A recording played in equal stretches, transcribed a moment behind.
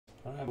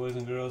Alright, boys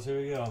and girls, here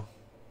we go.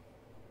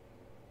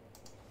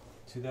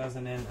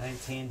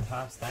 2019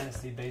 Topps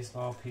Dynasty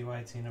Baseball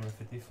PYT number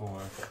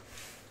 54.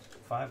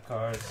 5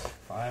 cards,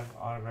 5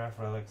 autograph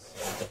relics,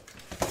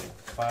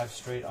 5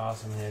 straight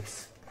awesome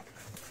hits.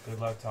 Good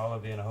luck to all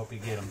of you, and I hope you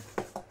get them.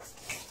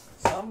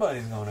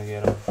 Somebody's going to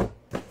get them.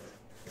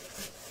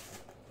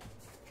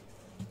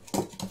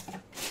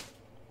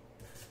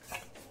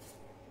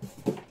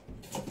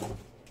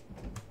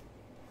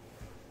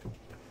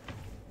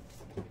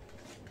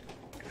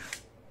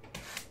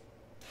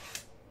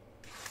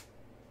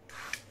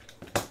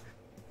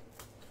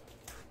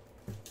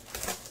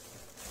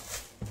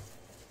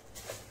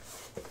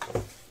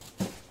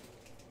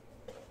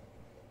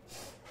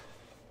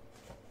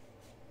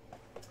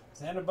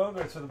 Xander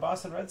Bogaerts for the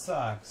Boston Red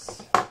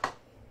Sox.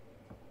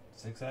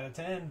 6 out of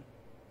 10.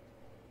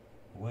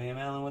 William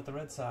Allen with the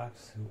Red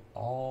Sox, who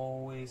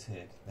always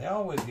hit. They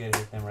always get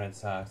hit, them Red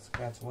Sox.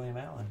 Congrats, William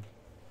Allen.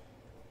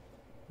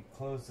 He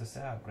closed this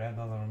out, grabbed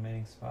all the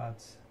remaining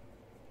spots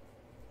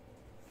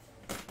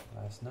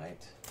last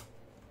night.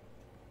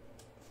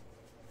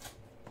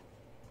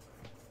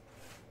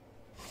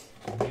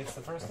 And he gets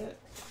the first hit.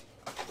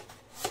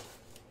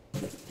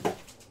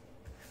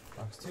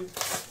 Box 2.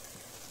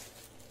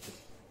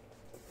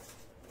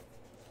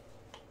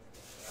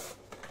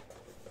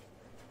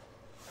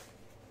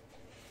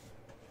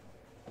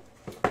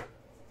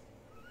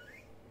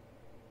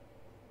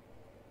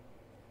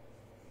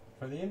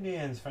 For the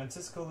Indians,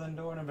 Francisco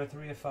Lindor, number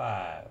 3 of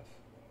 5.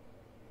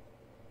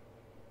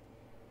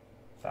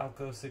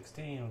 Falco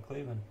 16 with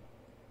Cleveland.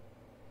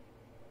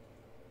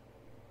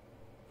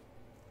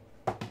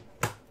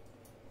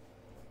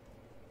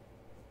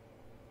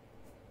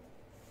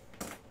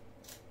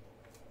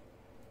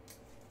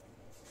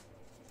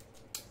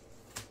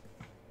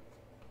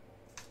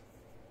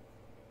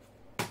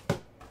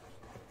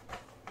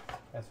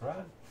 That's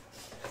right.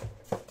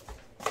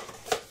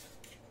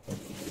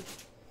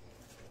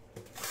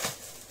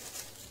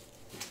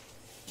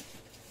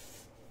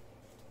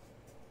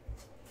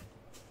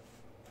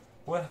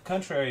 What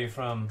country are you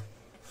from?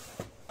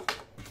 I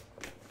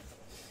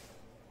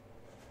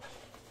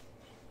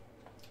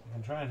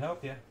can try and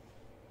help you.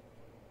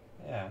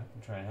 Yeah, I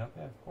can try and help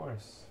you, of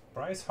course.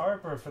 Bryce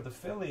Harper for the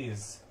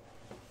Phillies.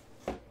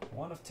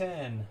 1 of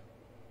 10.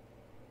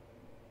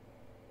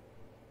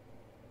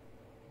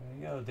 There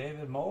you go.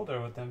 David Mulder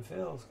with them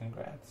Phils.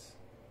 Congrats.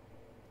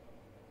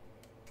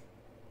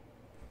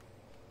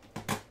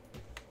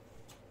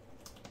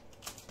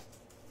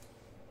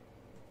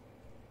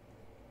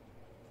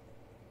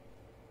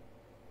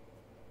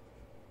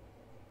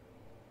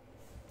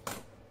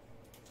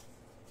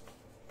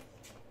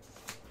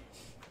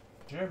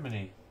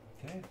 Germany,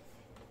 okay.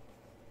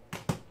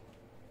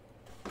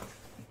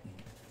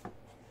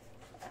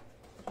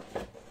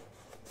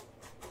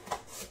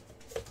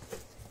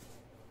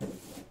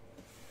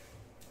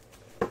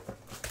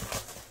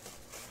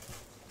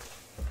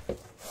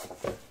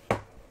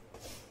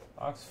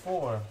 Box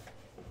 4.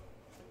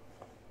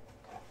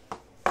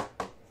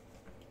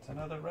 It's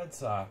another Red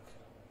Sox.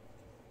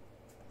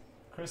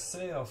 Chris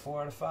Sale,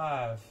 4 out of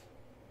 5.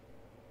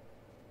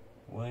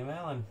 William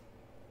Allen.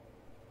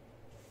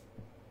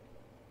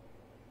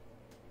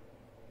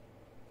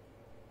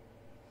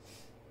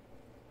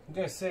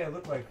 You guys say I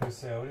look like Chris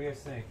Sale. What do you guys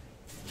think?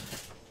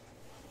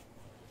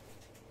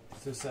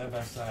 Let's do side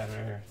by side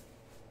right here.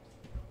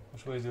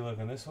 Which way is he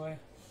looking? This way?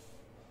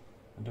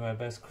 I'll do my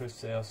best Chris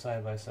Sale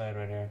side by side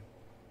right here.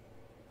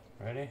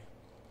 Ready?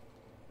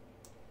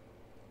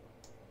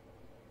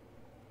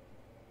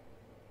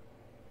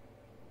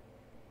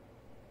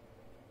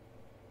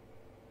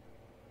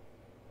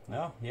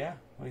 No? Yeah?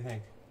 What do you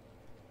think?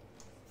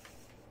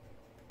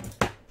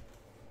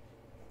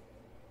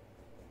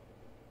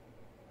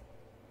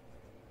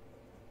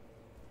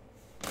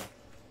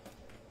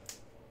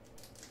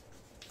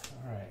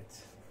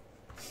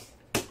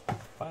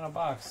 Final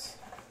box.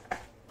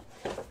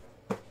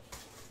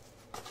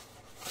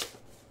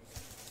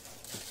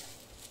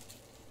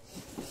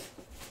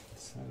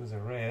 So that was a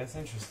Ray. That's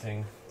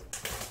interesting.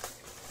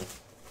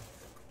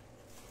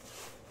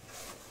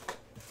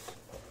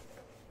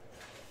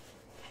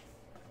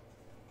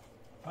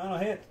 Final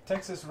hit.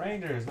 Texas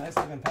Rangers. Nice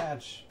looking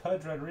patch.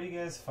 Pudge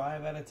Rodriguez.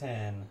 5 out of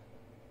 10.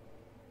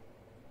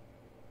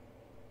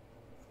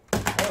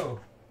 Oh,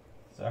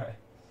 sorry.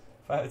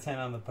 5 out of 10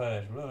 on the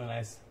Pudge. Really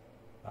nice.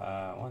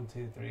 1,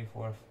 2, 3,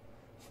 4,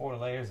 4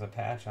 layers of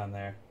patch on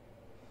there.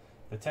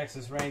 The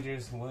Texas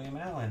Rangers, William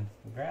Allen.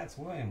 Congrats,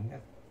 William. Got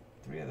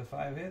 3 of the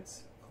 5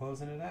 hits,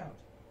 closing it out.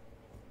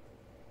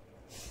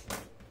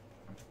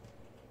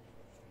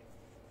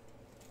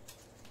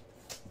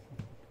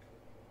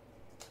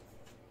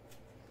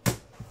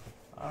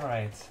 All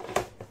right.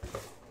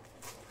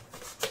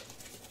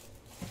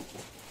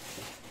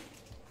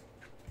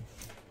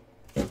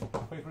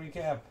 Quick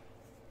recap.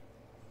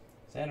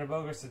 Xander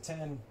Bogaerts to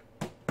 10.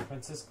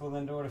 Francisco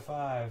Lindor to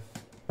 5,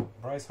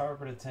 Bryce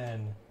Harper to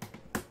 10,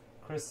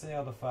 Chris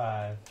Sale to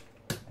 5,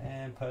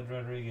 and Pudge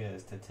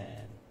Rodriguez to 10.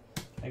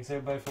 Thanks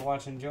everybody for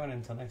watching and joining.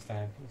 Until next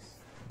time,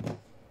 peace.